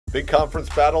Big conference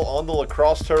battle on the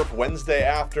Lacrosse Turf Wednesday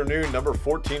afternoon. Number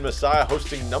 14 Messiah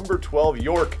hosting number 12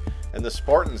 York, and the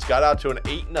Spartans got out to an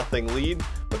 8-0 lead,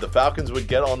 but the Falcons would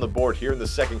get on the board here in the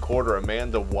second quarter.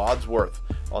 Amanda Wadsworth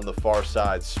on the far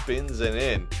side spins it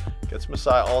in, gets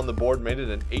Messiah on the board, made it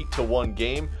an 8-1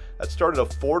 game. That started a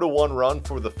 4-1 run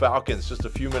for the Falcons just a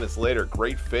few minutes later.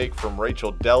 Great fake from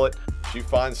Rachel Dellett. She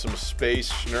finds some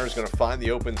space. Schnurr's going to find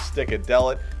the open stick at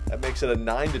Dellett. That makes it a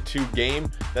 9-2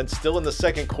 game. Then still in the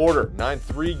second quarter,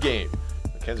 9-3 game.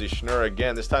 Mackenzie Schnurr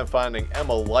again, this time finding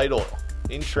Emma Lytle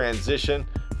in transition,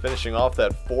 finishing off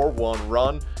that 4-1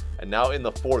 run. And now in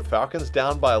the fourth, Falcons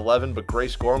down by 11, but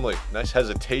Grace Gormley, nice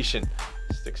hesitation,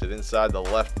 sticks it inside the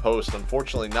left post.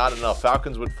 Unfortunately, not enough.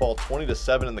 Falcons would fall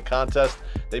 20-7 in the contest.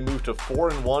 They move to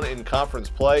 4-1 in conference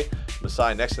play.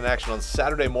 Messiah next in action on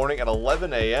Saturday morning at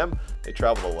 11 a.m. They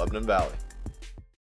travel to Lebanon Valley.